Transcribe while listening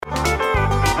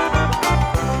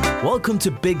Welcome to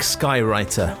Big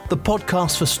Skywriter, the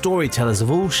podcast for storytellers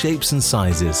of all shapes and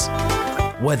sizes.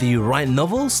 Whether you write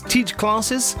novels, teach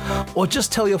classes, or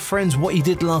just tell your friends what you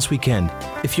did last weekend,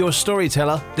 if you're a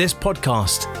storyteller, this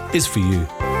podcast is for you.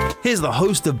 Here's the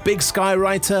host of Big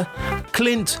Skywriter,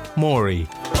 Clint Morey.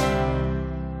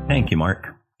 Thank you, Mark,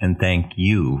 and thank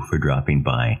you for dropping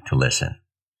by to listen.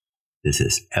 This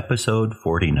is episode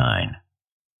 49,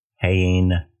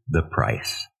 Paying the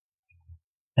Price.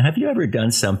 Now, have you ever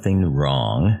done something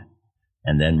wrong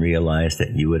and then realized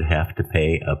that you would have to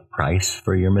pay a price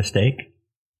for your mistake?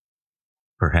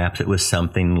 Perhaps it was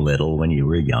something little when you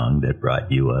were young that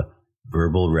brought you a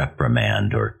verbal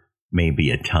reprimand or maybe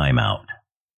a timeout.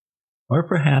 Or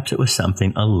perhaps it was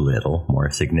something a little more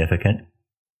significant.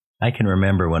 I can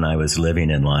remember when I was living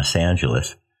in Los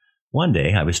Angeles, one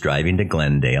day I was driving to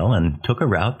Glendale and took a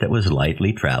route that was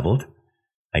lightly traveled.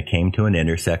 I came to an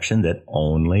intersection that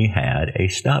only had a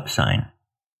stop sign.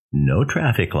 No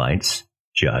traffic lights,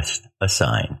 just a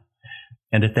sign.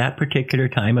 And at that particular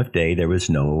time of day, there was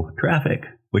no traffic,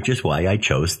 which is why I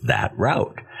chose that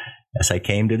route. As I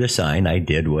came to the sign, I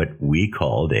did what we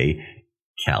called a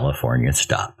California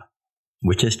stop,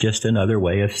 which is just another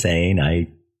way of saying I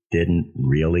didn't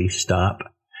really stop.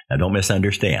 Now, don't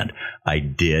misunderstand. I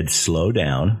did slow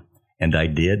down. And I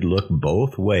did look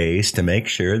both ways to make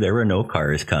sure there were no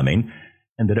cars coming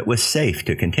and that it was safe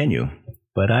to continue.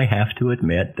 But I have to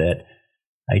admit that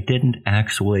I didn't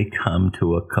actually come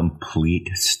to a complete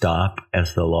stop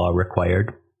as the law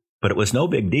required. But it was no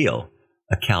big deal.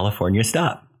 A California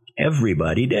stop.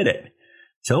 Everybody did it.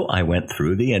 So I went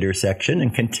through the intersection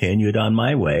and continued on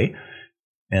my way.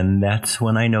 And that's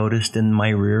when I noticed in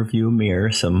my rearview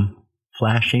mirror some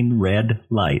flashing red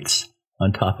lights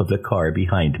on top of the car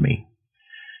behind me.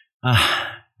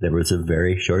 There was a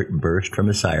very short burst from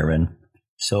a siren,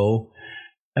 so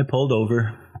I pulled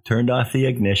over, turned off the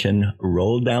ignition,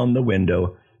 rolled down the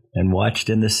window, and watched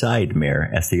in the side mirror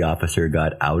as the officer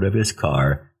got out of his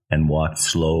car and walked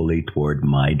slowly toward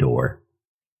my door.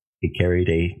 He carried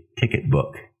a ticket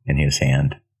book in his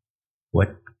hand.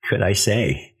 What could I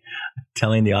say?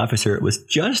 Telling the officer it was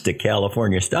just a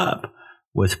California stop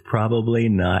was probably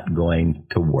not going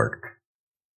to work.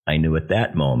 I knew at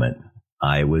that moment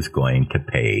I was going to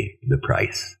pay the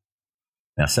price.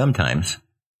 Now, sometimes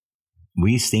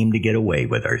we seem to get away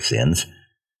with our sins,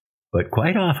 but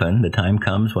quite often the time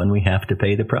comes when we have to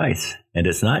pay the price. And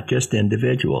it's not just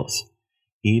individuals.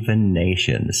 Even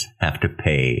nations have to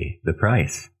pay the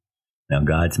price. Now,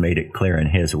 God's made it clear in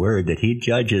His Word that He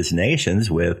judges nations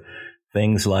with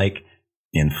things like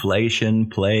inflation,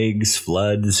 plagues,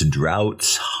 floods,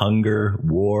 droughts, hunger,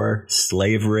 war,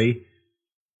 slavery.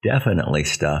 Definitely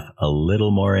stuff a little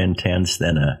more intense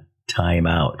than a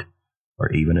timeout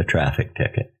or even a traffic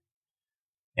ticket.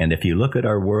 And if you look at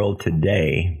our world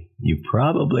today, you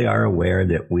probably are aware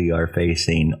that we are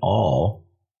facing all,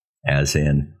 as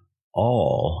in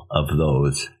all of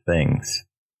those things.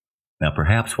 Now,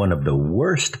 perhaps one of the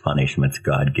worst punishments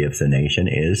God gives a nation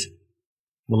is,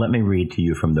 well, let me read to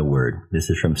you from the Word. This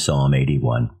is from Psalm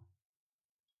 81.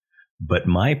 But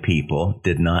my people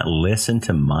did not listen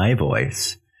to my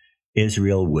voice.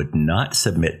 Israel would not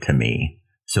submit to me,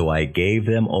 so I gave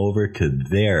them over to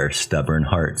their stubborn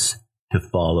hearts to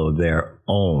follow their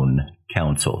own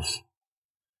counsels.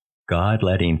 God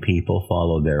letting people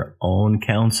follow their own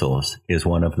counsels is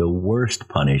one of the worst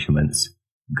punishments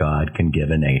God can give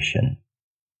a nation.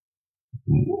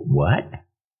 What?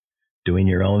 Doing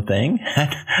your own thing?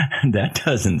 That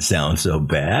doesn't sound so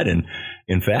bad. And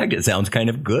in fact, it sounds kind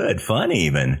of good, fun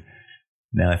even.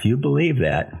 Now, if you believe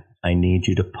that, I need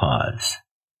you to pause.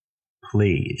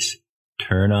 Please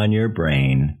turn on your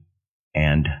brain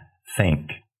and think.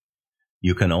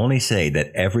 You can only say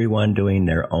that everyone doing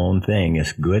their own thing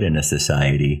is good in a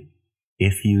society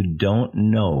if you don't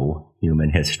know human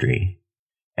history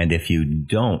and if you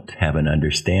don't have an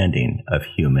understanding of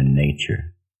human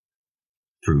nature.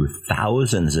 Through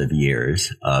thousands of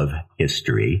years of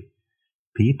history,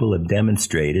 people have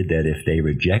demonstrated that if they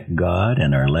reject God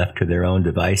and are left to their own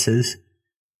devices,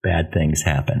 bad things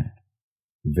happen.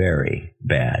 Very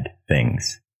bad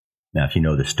things. Now, if you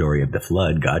know the story of the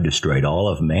flood, God destroyed all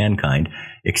of mankind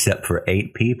except for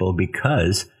 8 people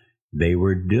because they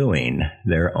were doing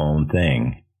their own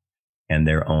thing. And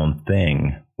their own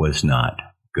thing was not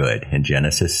good. In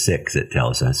Genesis 6, it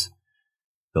tells us,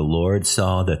 the Lord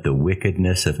saw that the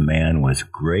wickedness of man was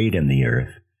great in the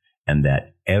earth, and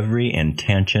that every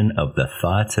intention of the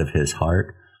thoughts of his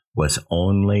heart was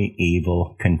only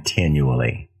evil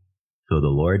continually. So the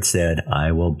Lord said,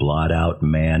 I will blot out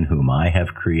man whom I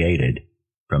have created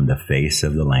from the face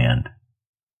of the land.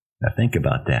 Now think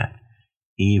about that.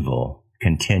 Evil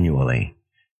continually.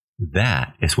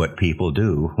 That is what people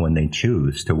do when they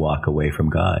choose to walk away from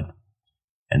God.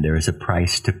 And there is a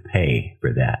price to pay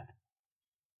for that.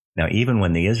 Now, even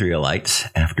when the Israelites,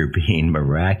 after being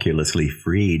miraculously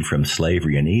freed from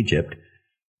slavery in Egypt,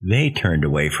 they turned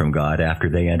away from God after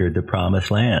they entered the promised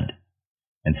land.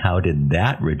 And how did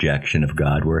that rejection of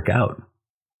God work out?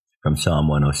 From Psalm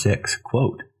 106,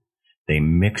 quote, "They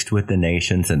mixed with the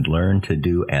nations and learned to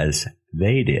do as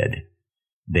they did.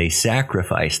 They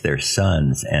sacrificed their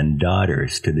sons and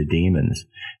daughters to the demons.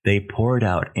 They poured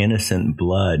out innocent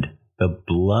blood, the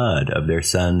blood of their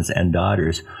sons and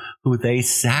daughters, who they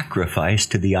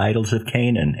sacrificed to the idols of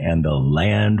Canaan, and the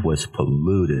land was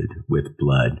polluted with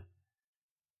blood."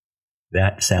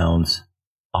 That sounds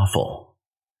awful.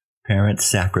 Parents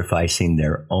sacrificing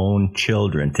their own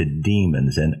children to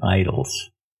demons and idols.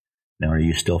 Now, are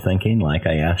you still thinking like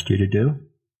I asked you to do?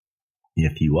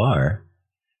 If you are,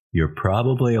 you're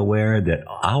probably aware that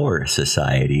our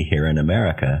society here in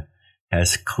America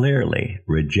has clearly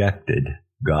rejected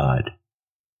God.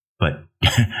 But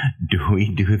do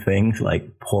we do things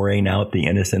like pouring out the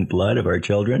innocent blood of our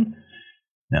children?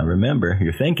 Now remember,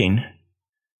 you're thinking,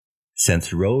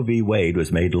 since Roe v. Wade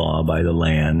was made law of the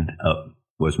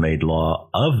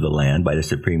land by the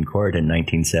Supreme Court in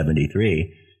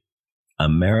 1973,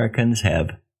 Americans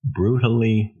have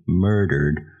brutally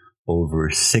murdered over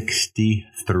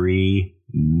 63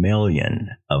 million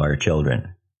of our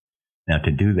children. Now,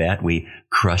 to do that, we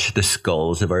crush the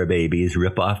skulls of our babies,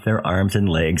 rip off their arms and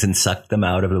legs, and suck them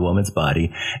out of the woman's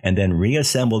body, and then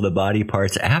reassemble the body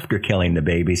parts after killing the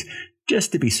babies,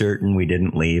 just to be certain we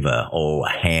didn't leave a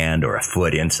hand or a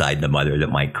foot inside the mother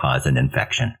that might cause an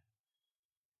infection.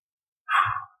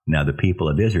 Now, the people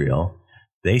of Israel,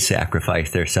 they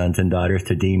sacrificed their sons and daughters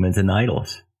to demons and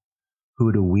idols.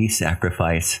 Who do we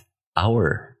sacrifice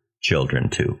our children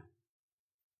to?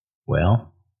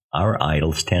 Well, our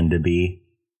idols tend to be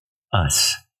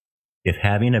us. If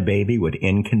having a baby would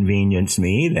inconvenience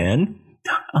me, then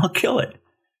I'll kill it.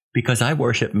 Because I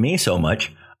worship me so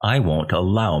much, I won't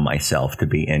allow myself to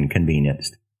be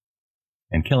inconvenienced.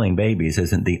 And killing babies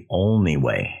isn't the only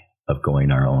way of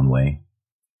going our own way.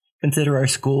 Consider our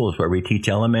schools where we teach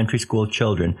elementary school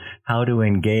children how to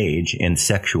engage in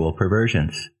sexual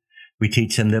perversions. We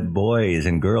teach them that boys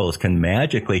and girls can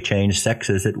magically change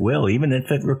sexes at will, even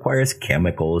if it requires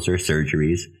chemicals or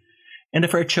surgeries. And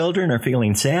if our children are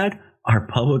feeling sad, our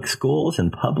public schools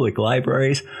and public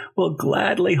libraries will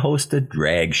gladly host a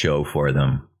drag show for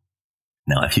them.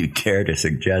 Now, if you dare to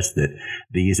suggest that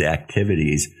these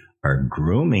activities are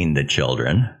grooming the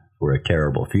children for a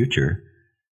terrible future,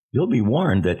 you'll be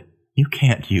warned that you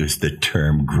can't use the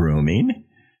term grooming.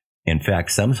 In fact,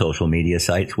 some social media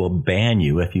sites will ban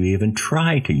you if you even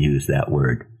try to use that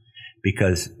word,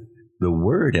 because the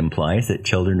word implies that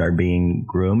children are being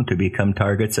groomed to become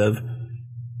targets of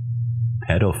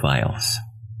pedophiles.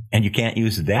 And you can't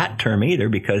use that term either,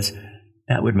 because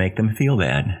that would make them feel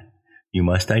bad. You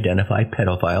must identify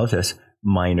pedophiles as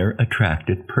minor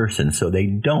attracted persons so they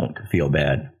don't feel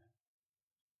bad.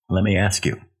 Let me ask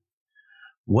you,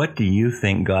 what do you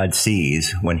think God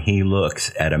sees when he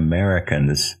looks at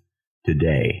Americans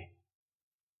today?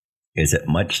 Is it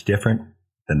much different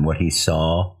than what he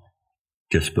saw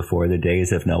just before the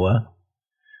days of Noah?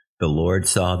 The Lord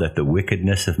saw that the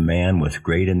wickedness of man was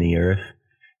great in the earth,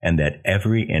 and that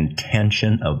every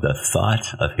intention of the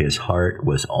thoughts of his heart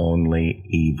was only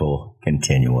evil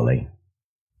continually.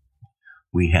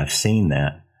 We have seen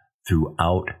that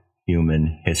throughout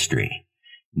human history.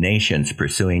 Nations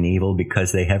pursuing evil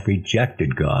because they have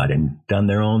rejected God and done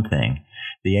their own thing.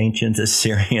 The ancient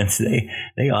Assyrians,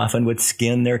 they often would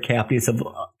skin their captives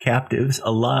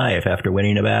alive after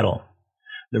winning a battle.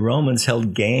 The Romans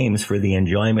held games for the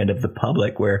enjoyment of the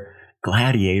public where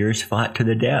gladiators fought to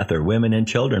the death, or women and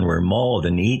children were mauled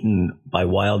and eaten by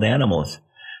wild animals.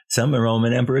 Some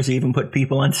Roman emperors even put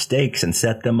people on stakes and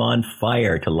set them on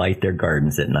fire to light their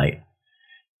gardens at night.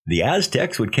 The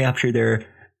Aztecs would capture their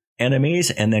enemies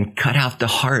and then cut out the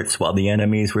hearts while the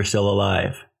enemies were still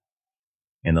alive.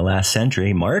 In the last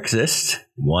century, Marxists,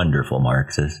 wonderful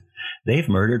Marxists, they've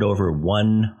murdered over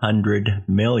 100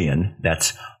 million,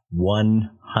 that's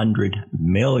 100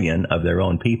 million of their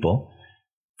own people.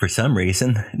 For some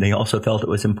reason, they also felt it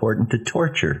was important to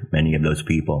torture many of those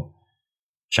people.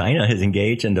 China has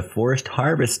engaged in the forced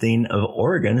harvesting of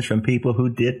organs from people who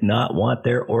did not want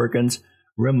their organs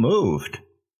removed.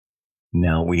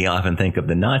 Now, we often think of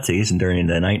the Nazis, and during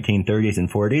the 1930s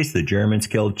and 40s, the Germans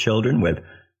killed children with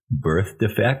birth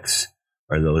defects,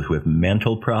 or those with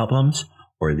mental problems,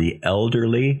 or the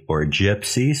elderly, or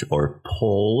gypsies, or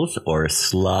Poles, or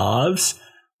Slavs,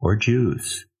 or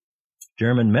Jews.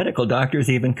 German medical doctors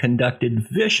even conducted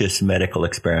vicious medical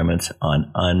experiments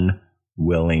on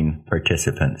unwilling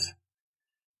participants.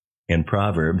 In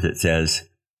Proverbs, it says,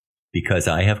 "Because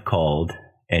I have called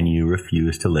and you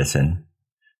refuse to listen,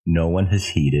 no one has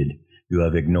heeded. You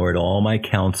have ignored all my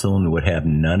counsel and would have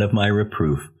none of my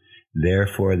reproof.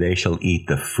 Therefore they shall eat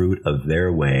the fruit of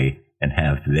their way and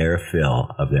have their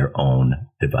fill of their own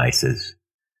devices."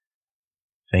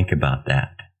 Think about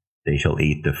that. They shall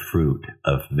eat the fruit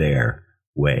of their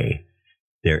way.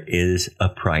 There is a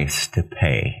price to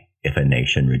pay if a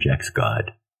nation rejects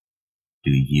God.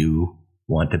 Do you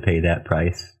want to pay that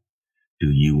price? Do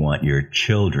you want your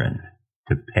children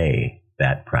to pay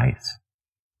that price?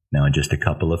 Now, in just a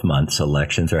couple of months,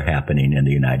 elections are happening in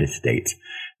the United States.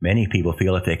 Many people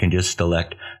feel if they can just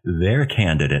elect their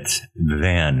candidates,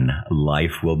 then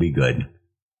life will be good.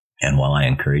 And while I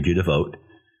encourage you to vote,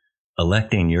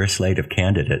 electing your slate of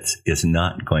candidates is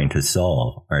not going to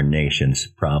solve our nation's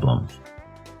problems.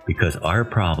 Because our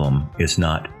problem is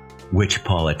not which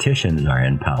politicians are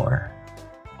in power.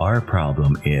 Our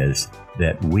problem is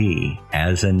that we,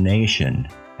 as a nation,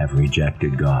 have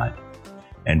rejected God.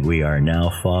 And we are now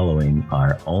following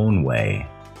our own way,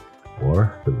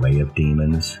 or the way of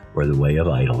demons, or the way of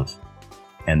idols.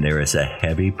 And there is a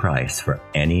heavy price for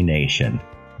any nation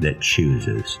that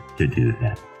chooses to do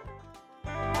that.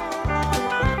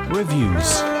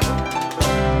 Reviews.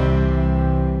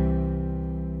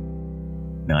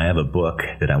 Now, I have a book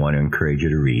that I want to encourage you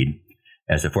to read.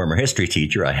 As a former history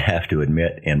teacher, I have to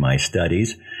admit in my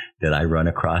studies that I run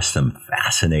across some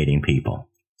fascinating people.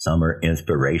 Some are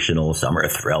inspirational, some are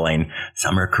thrilling,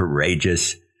 some are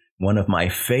courageous. One of my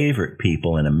favorite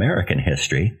people in American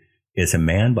history is a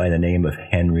man by the name of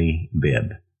Henry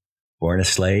Bibb. Born a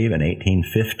slave in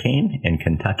 1815 in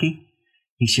Kentucky,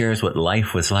 he shares what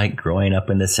life was like growing up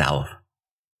in the South,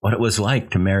 what it was like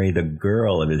to marry the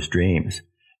girl of his dreams,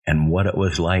 and what it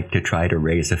was like to try to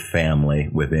raise a family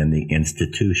within the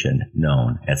institution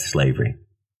known as slavery.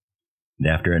 And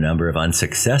after a number of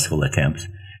unsuccessful attempts,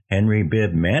 Henry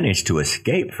Bibb managed to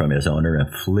escape from his owner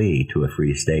and flee to a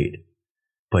free state.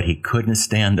 But he couldn't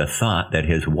stand the thought that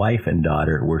his wife and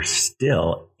daughter were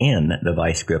still in the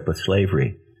vice grip of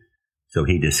slavery. So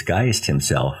he disguised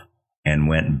himself and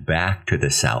went back to the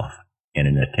South in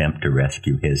an attempt to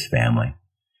rescue his family.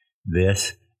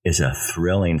 This is a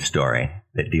thrilling story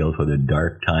that deals with a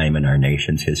dark time in our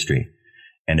nation's history,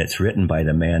 and it's written by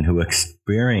the man who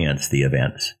experienced the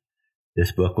events.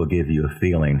 This book will give you a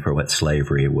feeling for what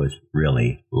slavery was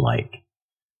really like.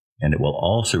 And it will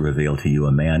also reveal to you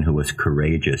a man who was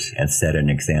courageous and set an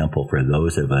example for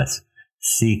those of us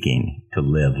seeking to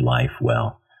live life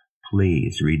well.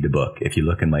 Please read the book. If you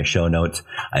look in my show notes,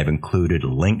 I've included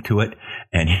a link to it,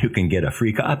 and you can get a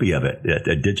free copy of it,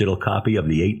 a digital copy of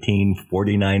the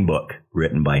 1849 book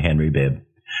written by Henry Bibb.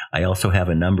 I also have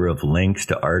a number of links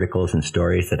to articles and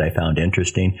stories that I found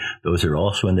interesting. Those are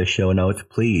also in the show notes.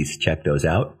 Please check those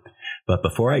out. But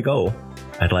before I go,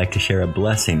 I'd like to share a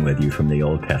blessing with you from the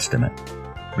Old Testament.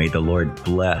 May the Lord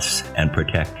bless and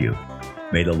protect you.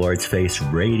 May the Lord's face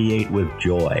radiate with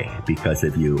joy because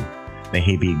of you. May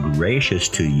he be gracious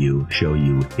to you, show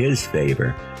you his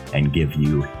favor, and give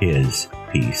you his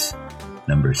peace.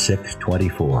 Numbers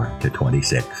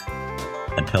 6:24-26.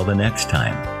 Until the next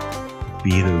time,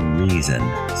 be the reason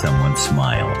someone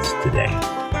smiles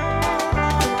today.